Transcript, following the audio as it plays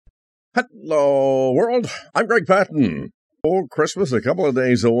Hello, world. I'm Greg Patton. Oh, Christmas a couple of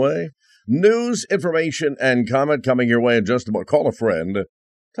days away. News, information, and comment coming your way in just about. Call a friend.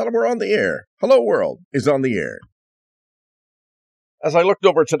 Tell them we're on the air. Hello, world is on the air. As I looked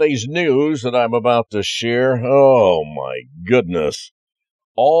over today's news that I'm about to share, oh my goodness.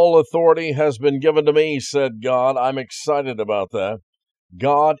 All authority has been given to me, said God. I'm excited about that.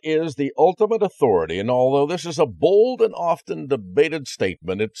 God is the ultimate authority, and although this is a bold and often debated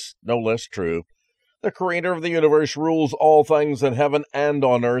statement, it's no less true. The creator of the universe rules all things in heaven and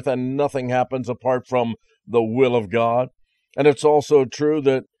on earth, and nothing happens apart from the will of God. And it's also true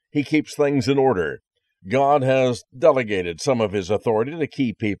that he keeps things in order. God has delegated some of his authority to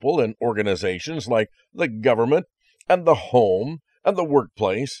key people and organizations like the government and the home and the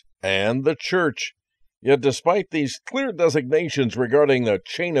workplace and the church. Yet despite these clear designations regarding the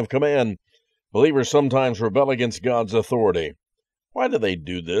chain of command, believers sometimes rebel against God's authority. Why do they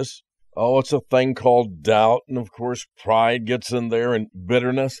do this? Oh, it's a thing called doubt, and of course pride gets in there and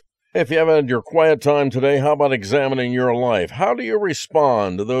bitterness. If you haven't had your quiet time today, how about examining your life? How do you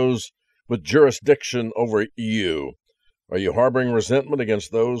respond to those with jurisdiction over you? Are you harboring resentment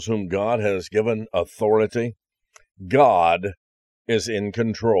against those whom God has given authority? God is in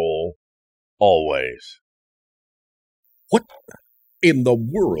control. Always. What in the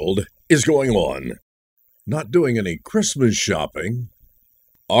world is going on? Not doing any Christmas shopping.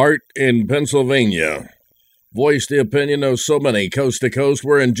 Art in Pennsylvania voiced the opinion of so many coast to coast.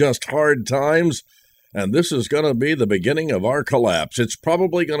 We're in just hard times, and this is going to be the beginning of our collapse. It's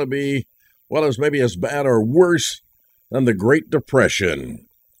probably going to be, well, as maybe as bad or worse than the Great Depression.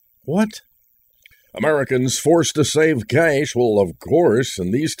 What? Americans forced to save cash. Well, of course,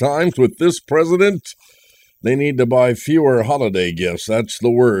 in these times with this president, they need to buy fewer holiday gifts. That's the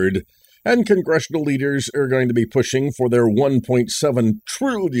word. And congressional leaders are going to be pushing for their $1.7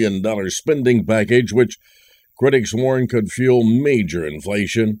 trillion spending package, which critics warn could fuel major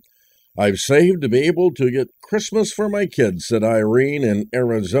inflation. I've saved to be able to get Christmas for my kids, said Irene in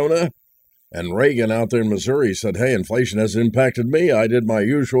Arizona. And Reagan out there in Missouri said, hey, inflation has impacted me. I did my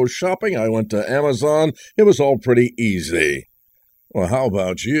usual shopping. I went to Amazon. It was all pretty easy. Well, how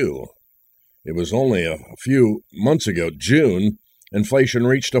about you? It was only a few months ago, June, inflation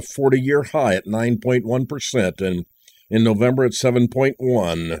reached a 40-year high at 9.1%, and in November at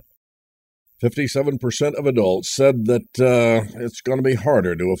 7.1%. 57% of adults said that it's going to be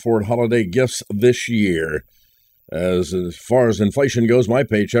harder to afford holiday gifts this year. As far as inflation goes, my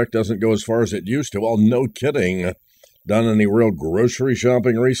paycheck doesn't go as far as it used to. Well, no kidding. Done any real grocery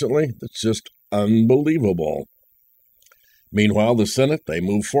shopping recently? That's just unbelievable. Meanwhile, the Senate, they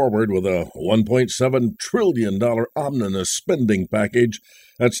move forward with a $1.7 trillion omnibus spending package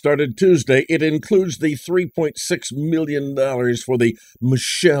that started Tuesday. It includes the $3.6 million for the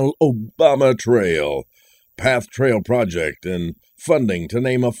Michelle Obama Trail, Path Trail Project, and funding to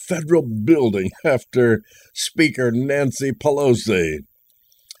name a federal building after Speaker Nancy Pelosi.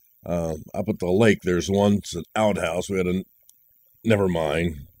 Up at the lake, there's once an outhouse. Never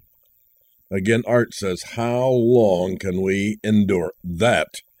mind. Again, Art says, how long can we endure? That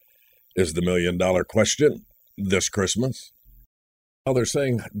is the million-dollar question this Christmas. Well, they're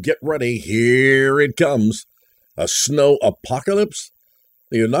saying, get ready, here it comes. A snow apocalypse?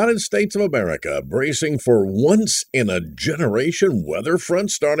 The United States of America bracing for once-in-a-generation weather front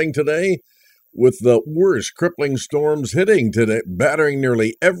starting today, with the worst crippling storms hitting today, battering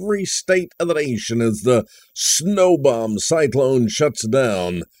nearly every state of the nation as the snow bomb cyclone shuts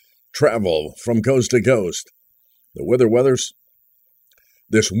down travel from coast to coast. This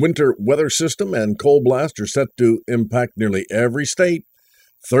winter weather system and cold blast are set to impact nearly every state.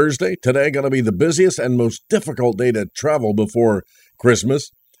 Thursday, today, going to be the busiest and most difficult day to travel before Christmas.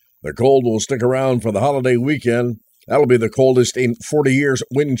 The cold will stick around for the holiday weekend. That'll be the coldest in 40 years.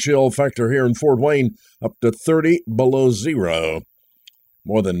 Wind chill factor here in Fort Wayne up to 30 below zero.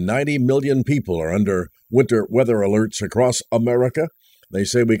 More than 90 million people are under winter weather alerts across America. They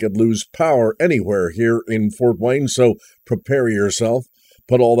say we could lose power anywhere here in Fort Wayne, so prepare yourself.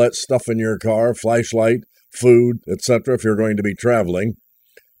 Put all that stuff in your car, flashlight, food, etc. if you're going to be traveling.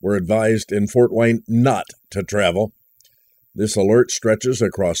 We're advised in Fort Wayne not to travel. This alert stretches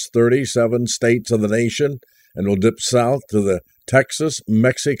across 37 states of the nation and will dip south to the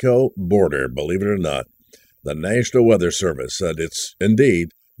Texas-Mexico border, believe it or not. The National Weather Service said it's indeed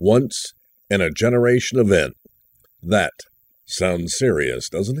once-in-a-generation event. That sounds serious,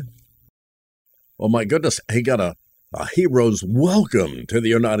 doesn't it? Oh, my goodness, he got a hero's welcome to the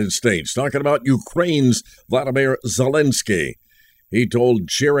United States, talking about Ukraine's Vladimir Zelensky. He told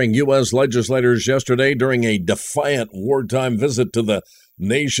cheering U.S. legislators yesterday during a defiant wartime visit to the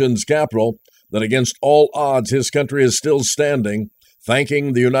nation's capital, that against all odds his country is still standing,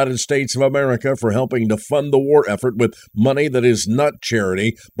 thanking the United States of America for helping to fund the war effort with money that is not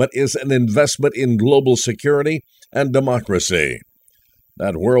charity, but is an investment in global security and democracy.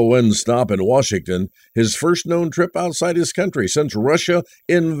 That whirlwind stop in Washington, his first known trip outside his country since Russia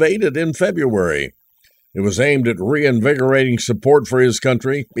invaded in February. It was aimed at reinvigorating support for his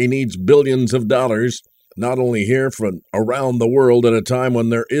country. He needs billions of dollars, not only here, but around the world at a time when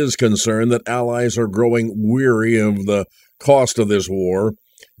there is concern that allies are growing weary of the cost of this war.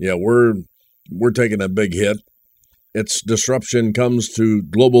 Yeah, we're taking a big hit. Its disruption comes to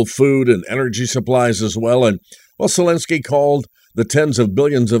global food and energy supplies as well. And, well, Zelensky called the tens of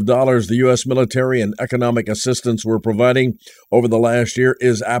billions of dollars the U.S. military and economic assistance we're providing over the last year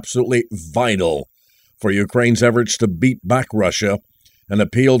is absolutely vital for Ukraine's efforts to beat back Russia, and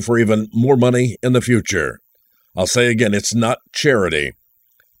appealed for even more money in the future. I'll say again, it's not charity.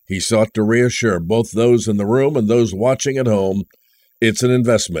 He sought to reassure both those in the room and those watching at home it's an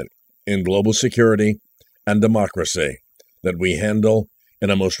investment in global security and democracy that we handle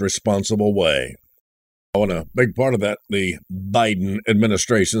in a most responsible way. On a big part of that, the Biden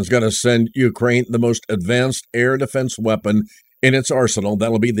administration is going to send Ukraine the most advanced air defense weapon in its arsenal.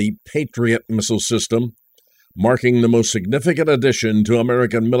 That'll be the Patriot missile system, marking the most significant addition to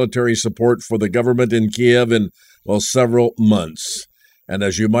American military support for the government in Kiev in, well, several months. And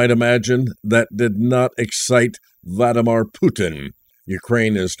as you might imagine, that did not excite Vladimir Putin.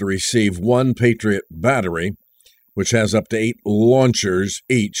 Ukraine is to receive one Patriot battery, which has up to 8 launchers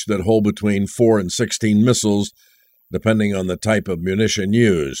each that hold between 4 and 16 missiles, depending on the type of munition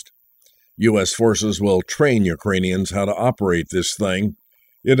used. U.S. forces will train Ukrainians how to operate this thing.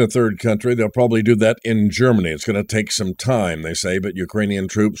 In a third country, they'll probably do that in Germany. It's going to take some time, they say, but Ukrainian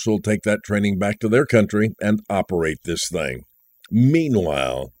troops will take that training back to their country and operate this thing.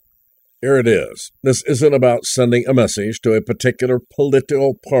 Meanwhile, here it is. This isn't about sending a message to a particular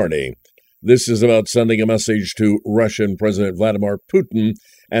political party. This is about sending a message to Russian President Vladimir Putin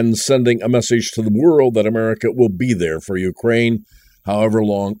and sending a message to the world that America will be there for Ukraine, however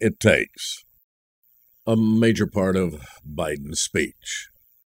long it takes. A major part of Biden's speech.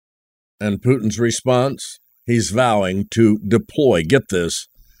 And Putin's response? He's vowing to deploy, get this,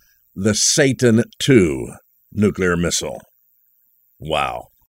 the Satan II nuclear missile. Wow.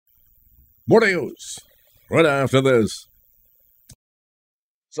 More news right after this.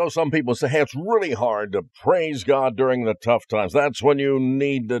 So some people say, hey, it's really hard to praise God during the tough times. That's when you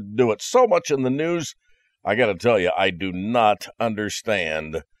need to do it. So much in the news, I got to tell you, I do not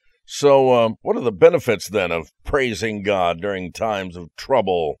understand. So what are the benefits then of praising God during times of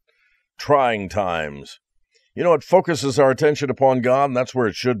trouble, trying times? You know, it focuses our attention upon God, and that's where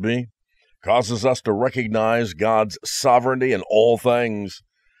it should be. Causes us to recognize God's sovereignty in all things.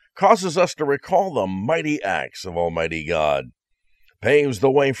 Causes us to recall the mighty acts of Almighty God. Paves the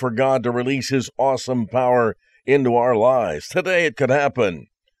way for God to release His awesome power into our lives. Today it could happen.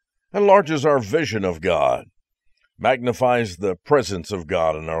 Enlarges our vision of God. Magnifies the presence of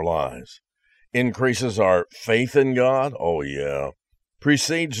God in our lives. Increases our faith in God. Oh, yeah.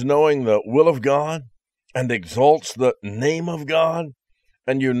 Precedes knowing the will of God and exalts the name of God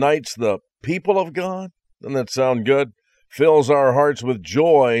and unites the people of God. Doesn't that sound good? Fills our hearts with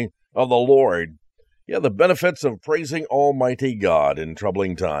joy of the Lord. Yeah, the benefits of praising Almighty God in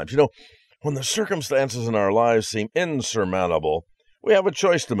troubling times. You know, when the circumstances in our lives seem insurmountable, we have a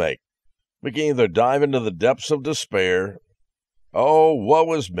choice to make. We can either dive into the depths of despair, oh,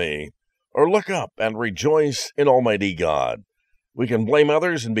 woe is me, or look up and rejoice in Almighty God. We can blame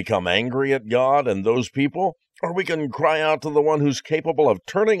others and become angry at God and those people, or we can cry out to the one who's capable of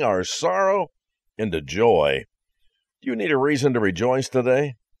turning our sorrow into joy. Do you need a reason to rejoice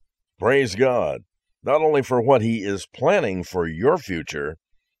today? Praise God, not only for what He is planning for your future,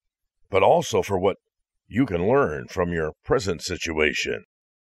 but also for what you can learn from your present situation.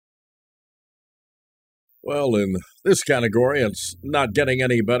 Well, in this category, it's not getting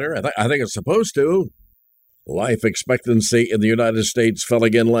any better. I think it's supposed to. Life expectancy in the United States fell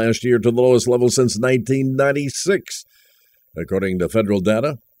again last year to the lowest level since 1996, according to federal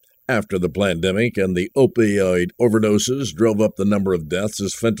data. After the pandemic and the opioid overdoses drove up the number of deaths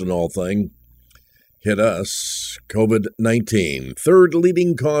as fentanyl thing hit us, COVID-19, third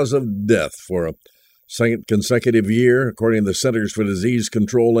leading cause of death for a second consecutive year, according to the Centers for Disease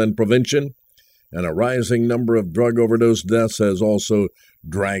Control and Prevention. And a rising number of drug overdose deaths has also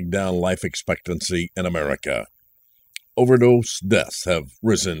dragged down life expectancy in America. Overdose deaths have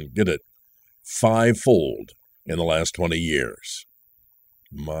risen, get it, 5-fold in the last 20 years.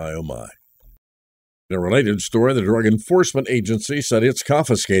 My, oh my. In a related story, the Drug Enforcement Agency said it's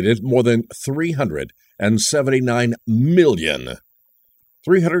confiscated more than 379 million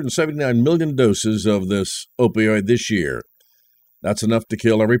doses of this opioid this year. That's enough to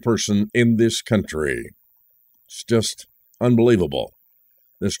kill every person in this country. It's just unbelievable.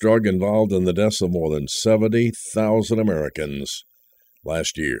 This drug involved in the deaths of more than 70,000 Americans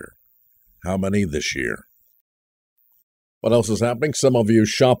last year. How many this year? What else is happening? Some of you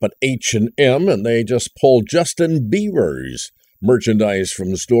shop at H&M, and they just pulled Justin Bieber's merchandise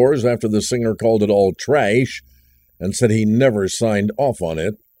from stores after the singer called it all trash and said he never signed off on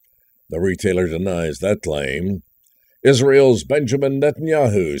it. The retailer denies that claim. Israel's Benjamin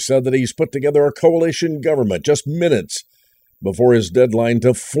Netanyahu said that he's put together a coalition government just minutes before his deadline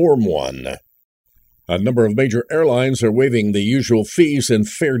to form one. A number of major airlines are waiving the usual fees and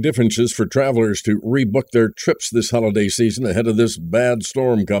fare differences for travelers to rebook their trips this holiday season ahead of this bad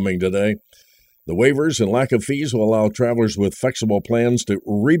storm coming today. The waivers and lack of fees will allow travelers with flexible plans to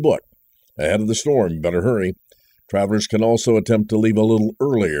rebook ahead of the storm. Better hurry. Travelers can also attempt to leave a little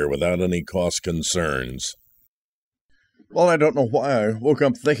earlier without any cost concerns. Well, I don't know why I woke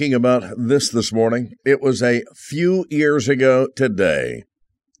up thinking about this morning. It was a few years ago today,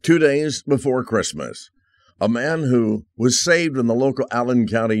 2 days before Christmas, a man who was saved in the local Allen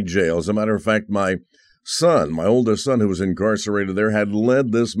County jail. As a matter of fact, my oldest son, who was incarcerated there, had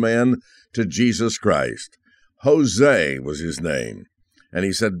led this man to Jesus Christ. Jose was his name. And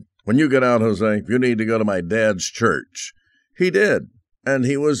he said, "When you get out, Jose, you need to go to my dad's church." He did, and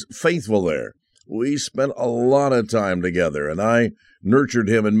he was faithful there. We spent a lot of time together, and I nurtured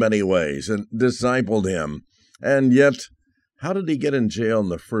him in many ways and discipled him. And yet, how did he get in jail in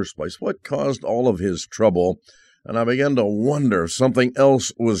the first place? What caused all of his trouble? And I began to wonder if something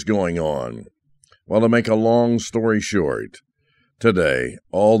else was going on. Well, to make a long story short, today,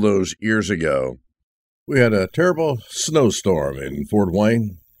 all those years ago, we had a terrible snowstorm in Fort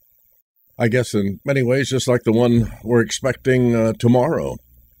Wayne. I guess in many ways just like the one we're expecting tomorrow.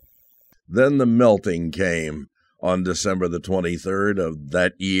 Then the melting came on December the 23rd of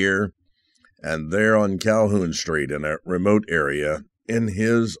that year. And there on Calhoun Street in a remote area, in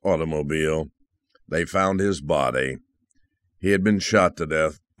his automobile, they found his body. He had been shot to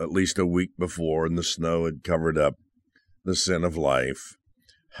death at least a week before, and the snow had covered up the sin of life.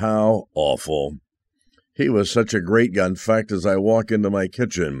 How awful. He was such a great guy. In fact, as I walk into my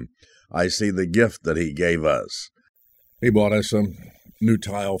kitchen, I see the gift that he gave us. He bought us some new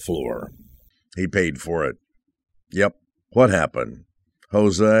tile floor. He paid for it. Yep. What happened?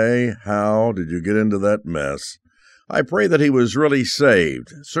 Jose, how did you get into that mess? I pray that he was really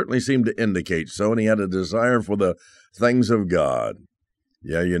saved. Certainly seemed to indicate so, and he had a desire for the things of God.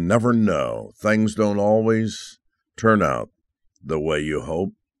 Yeah, you never know. Things don't always turn out the way you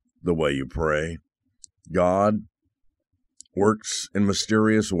hope, the way you pray. God works in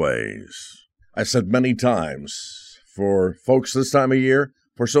mysterious ways. I said many times, for folks this time of year,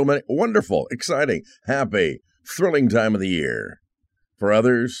 for so many, wonderful, exciting, happy, thrilling time of the year. For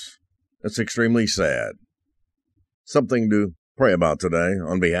others, it's extremely sad. Something to pray about today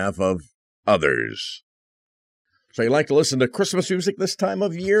on behalf of others. So you like to listen to Christmas music this time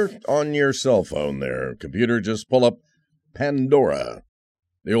of year? On your cell phone there, computer, just pull up Pandora,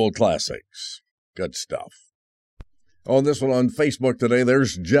 the old classics. Good stuff. On this one on Facebook today,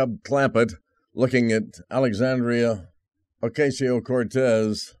 there's Jeb Clampett looking at Alexandria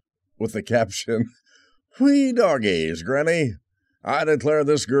Ocasio-Cortez with the caption, "Wee doggies, Granny. I declare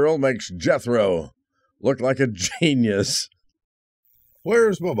this girl makes Jethro look like a genius."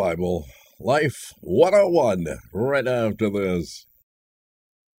 Where's my Bible? Life 101 right after this.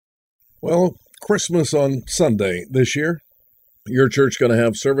 Well, Christmas on Sunday this year. Your church going to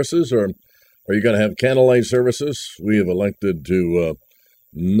have services, or are you going to have candlelight services? We have elected to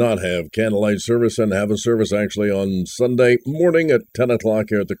not have candlelight service and have a service actually on Sunday morning at 10 o'clock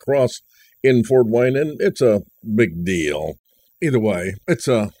here at the Cross in Fort Wayne, and it's a big deal. Either way, it's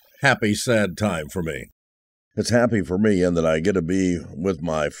a happy, sad time for me. It's happy for me in that I get to be with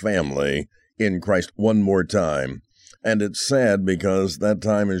my family in Christ one more time. And it's sad because that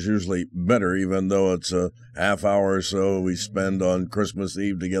time is usually better, even though it's a half hour or so we spend on Christmas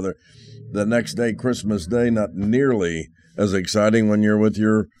Eve together. The next day, Christmas Day, not nearly as exciting when you're with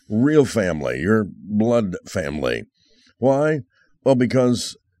your real family, your blood family. Why? Well,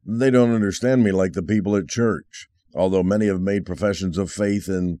 because they don't understand me like the people at church. Although many have made professions of faith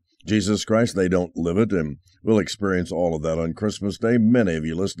in Jesus Christ, they don't live it, and we'll experience all of that on Christmas Day. Many of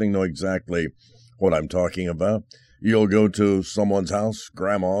you listening know exactly what I'm talking about. You'll go to someone's house,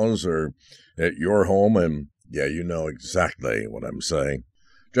 grandma's, or at your home, and yeah, you know exactly what I'm saying.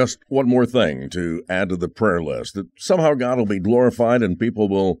 Just one more thing to add to the prayer list, that somehow God will be glorified and people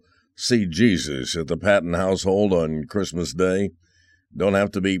will see Jesus at the Patton household on Christmas Day. Don't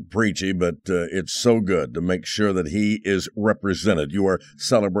have to be preachy, but it's so good to make sure that he is represented. You are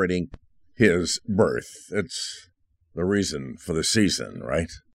celebrating his birth. It's the reason for the season,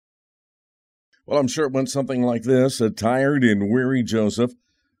 right? Well, I'm sure it went something like this. A tired and weary Joseph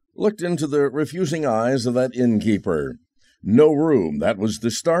looked into the refusing eyes of that innkeeper. No room, that was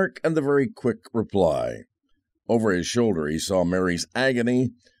the stark and the very quick reply. Over his shoulder he saw Mary's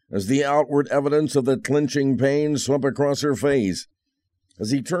agony as the outward evidence of the clenching pain swept across her face. As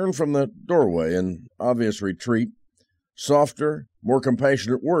he turned from the doorway in obvious retreat, softer, more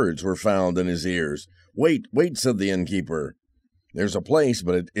compassionate words were found in his ears. "Wait, wait," said the innkeeper. "There's a place,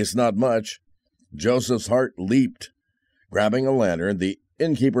 but it's not much." Joseph's heart leaped. Grabbing a lantern, the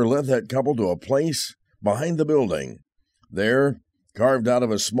innkeeper led that couple to a place behind the building. There, carved out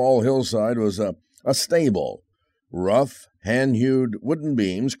of a small hillside, was a stable. Rough, hand-hewed wooden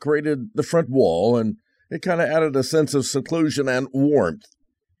beams created the front wall, and it kind of added a sense of seclusion and warmth.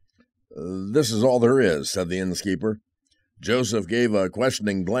 "This is all there is," said the innkeeper. Joseph gave a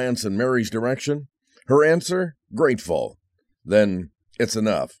questioning glance in Mary's direction. Her answer, grateful. "Then it's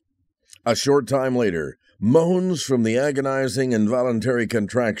enough." A short time later, moans from the agonizing involuntary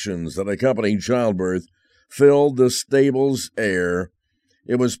contractions that accompany childbirth filled the stable's air.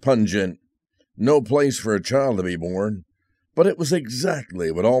 It was pungent. No place for a child to be born, but it was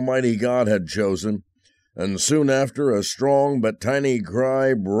exactly what Almighty God had chosen. And soon after, a strong but tiny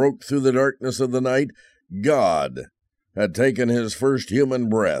cry broke through the darkness of the night. God had taken his first human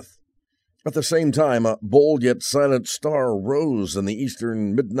breath. At the same time, a bold yet silent star rose in the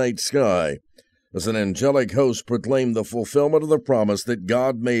eastern midnight sky, as an angelic host proclaimed the fulfillment of the promise that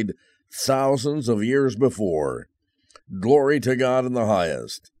God made thousands of years before. Glory to God in the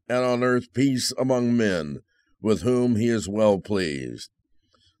highest, and on earth peace among men, with whom he is well pleased.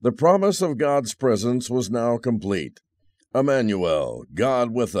 The promise of God's presence was now complete. Emmanuel,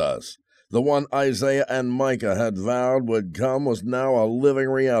 God with us, the one Isaiah and Micah had vowed would come, was now a living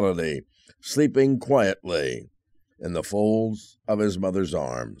reality, sleeping quietly in the folds of his mother's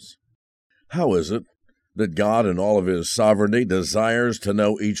arms. How is it that God, in all of his sovereignty, desires to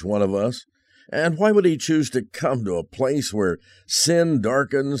know each one of us? And why would he choose to come to a place where sin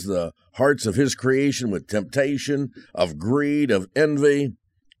darkens the hearts of his creation with temptation, of greed, of envy?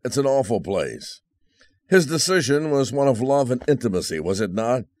 It's an awful place. His decision was one of love and intimacy, was it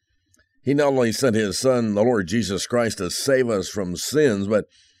not? He not only sent his Son, the Lord Jesus Christ, to save us from sins, but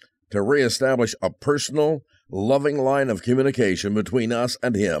to reestablish a personal, loving line of communication between us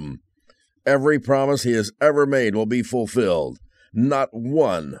and him. Every promise he has ever made will be fulfilled. Not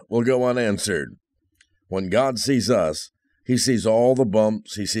one will go unanswered. When God sees us, he sees all the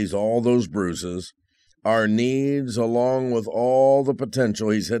bumps, he sees all those bruises, our needs, along with all the potential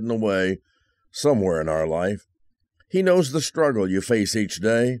he's hidden away somewhere in our life. He knows the struggle you face each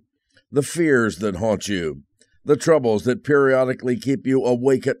day, the fears that haunt you, the troubles that periodically keep you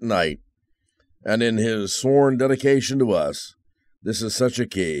awake at night. And in his sworn dedication to us, this is such a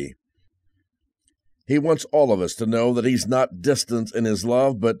key. He wants all of us to know that he's not distant in his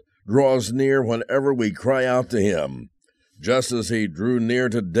love, but draws near whenever we cry out to him, just as he drew near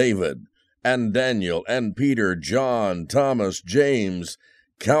to David and Daniel and Peter, John, Thomas, James,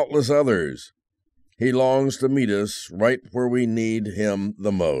 countless others. He longs to meet us right where we need him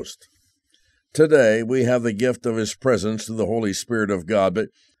the most. Today, we have the gift of his presence through the Holy Spirit of God,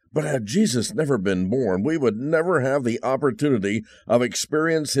 but had Jesus never been born, we would never have the opportunity of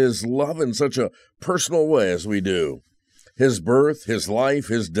experiencing his love in such a personal way as we do. His birth, his life,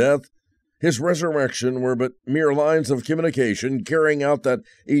 his death, his resurrection were but mere lines of communication carrying out that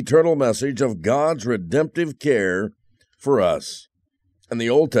eternal message of God's redemptive care for us. In the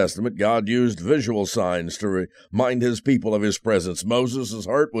Old Testament, God used visual signs to remind his people of his presence. Moses'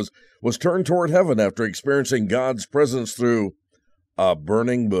 heart was turned toward heaven after experiencing God's presence through a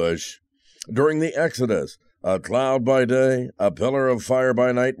burning bush. During the Exodus, a cloud by day, a pillar of fire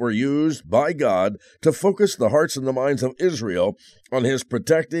by night were used by God to focus the hearts and the minds of Israel on his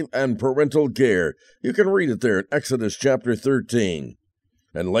protective and parental care. You can read it there in Exodus chapter 13.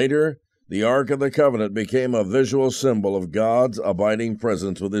 And later, the Ark of the Covenant became a visual symbol of God's abiding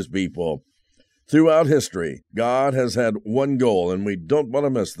presence with his people. Throughout history, God has had one goal, and we don't want to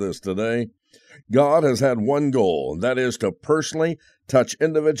miss this today. God has had one goal, and that is to personally touch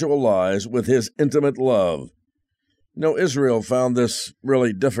individual lives with his intimate love. You know, Israel found this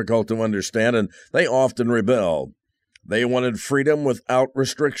really difficult to understand, and they often rebelled. They wanted freedom without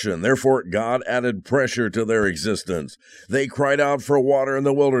restriction. Therefore, God added pressure to their existence. They cried out for water in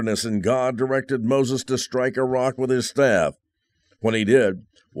the wilderness, and God directed Moses to strike a rock with his staff. When he did,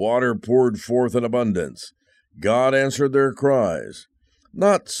 water poured forth in abundance. God answered their cries,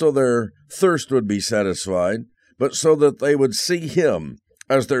 not so their thirst would be satisfied, but so that they would see him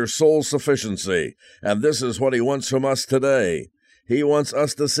as their sole sufficiency. And this is what he wants from us today. He wants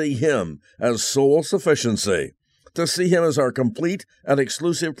us to see him as sole sufficiency, to see him as our complete and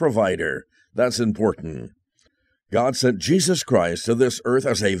exclusive provider. That's important. God sent Jesus Christ to this earth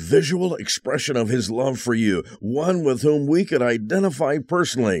as a visual expression of his love for you, one with whom we could identify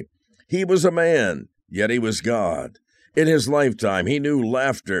personally. He was a man, yet he was God. In his lifetime, he knew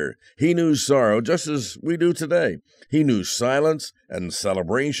laughter, he knew sorrow, just as we do today. He knew silence and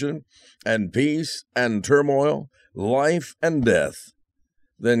celebration and peace and turmoil, life and death.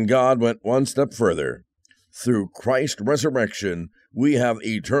 Then God went one step further. Through Christ's resurrection, we have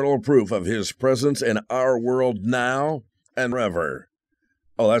eternal proof of his presence in our world now and forever.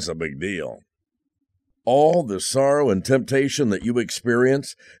 Oh, that's a big deal. All the sorrow and temptation that you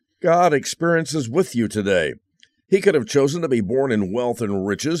experience, God experiences with you today. He could have chosen to be born in wealth and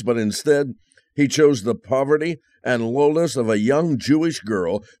riches, but instead, he chose the poverty and lowliness of a young Jewish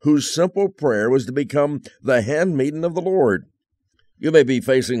girl whose simple prayer was to become the handmaiden of the Lord. You may be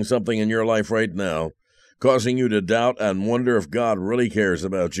facing something in your life right now, causing you to doubt and wonder if God really cares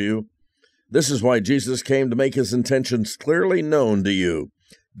about you. This is why Jesus came, to make his intentions clearly known to you.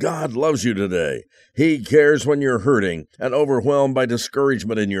 God loves you today. He cares when you're hurting and overwhelmed by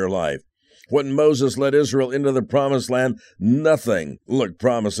discouragement in your life. When Moses led Israel into the promised land, nothing looked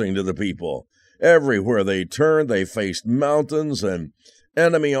promising to the people. Everywhere they turned, they faced mountains and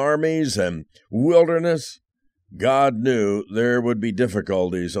enemy armies and wilderness. God knew there would be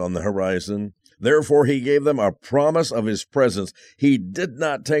difficulties on the horizon. Therefore, he gave them a promise of his presence. He did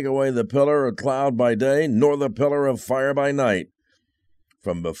not take away the pillar of cloud by day, nor the pillar of fire by night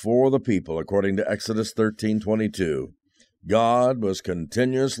from before the people, according to Exodus 13:22. God was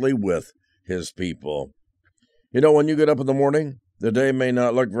continuously with his people. You know, when you get up in the morning, the day may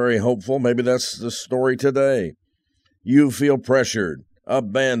not look very hopeful. Maybe that's the story today. You feel pressured,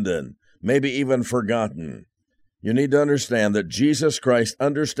 abandoned, maybe even forgotten. You need to understand that Jesus Christ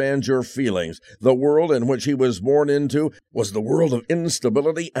understands your feelings. The world in which he was born into was the world of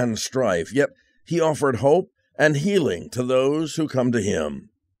instability and strife, yet he offered hope and healing to those who come to him.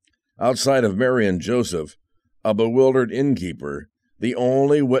 Outside of Mary and Joseph, a bewildered innkeeper, the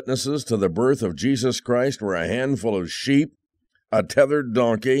only witnesses to the birth of Jesus Christ were a handful of sheep, a tethered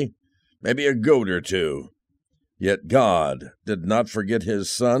donkey, maybe a goat or two. Yet God did not forget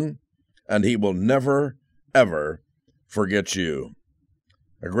his son, and he will never, ever forget you.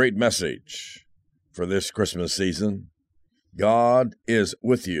 A great message for this Christmas season. God is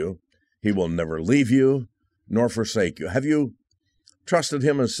with you. He will never leave you nor forsake you. Have you trusted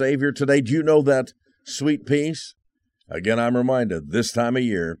him as Savior today? Do you know that sweet peace? Again, I'm reminded, this time of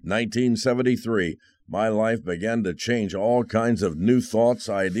year, 1973, my life began to change. All kinds of new thoughts,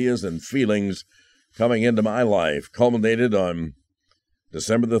 ideas, and feelings coming into my life, culminated on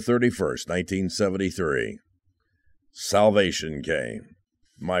December the 31st, 1973. Salvation came.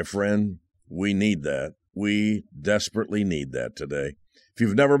 My friend, we need that. We desperately need that today. If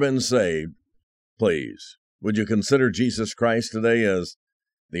you've never been saved, please, would you consider Jesus Christ today as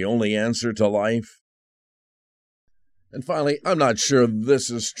the only answer to life? And finally, I'm not sure this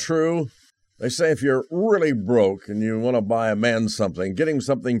is true. They say if you're really broke and you want to buy a man something, get him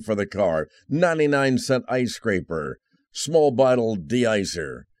something for the car, 99-cent ice scraper, small bottle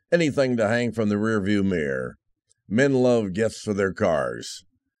de-icer, anything to hang from the rearview mirror. Men love gifts for their cars.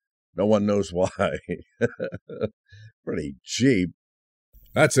 No one knows why. Pretty cheap.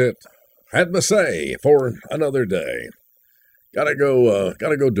 That's it. Had to say for another day. Gotta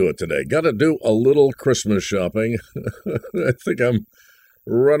go do it today. Gotta do a little Christmas shopping. I think I'm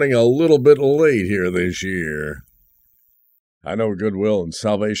running a little bit late here this year. I know Goodwill and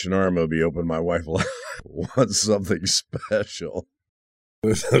Salvation Army will be open. My wife wants something special.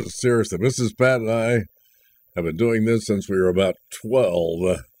 Seriously, Mrs. Pat and I have been doing this since we were about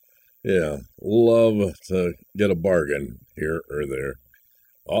 12. Yeah, love to get a bargain here or there.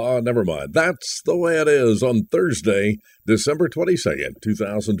 Oh, never mind. That's the way it is on Thursday, December 22nd,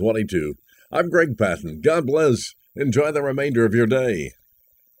 2022. I'm Greg Patton. God bless. Enjoy the remainder of your day.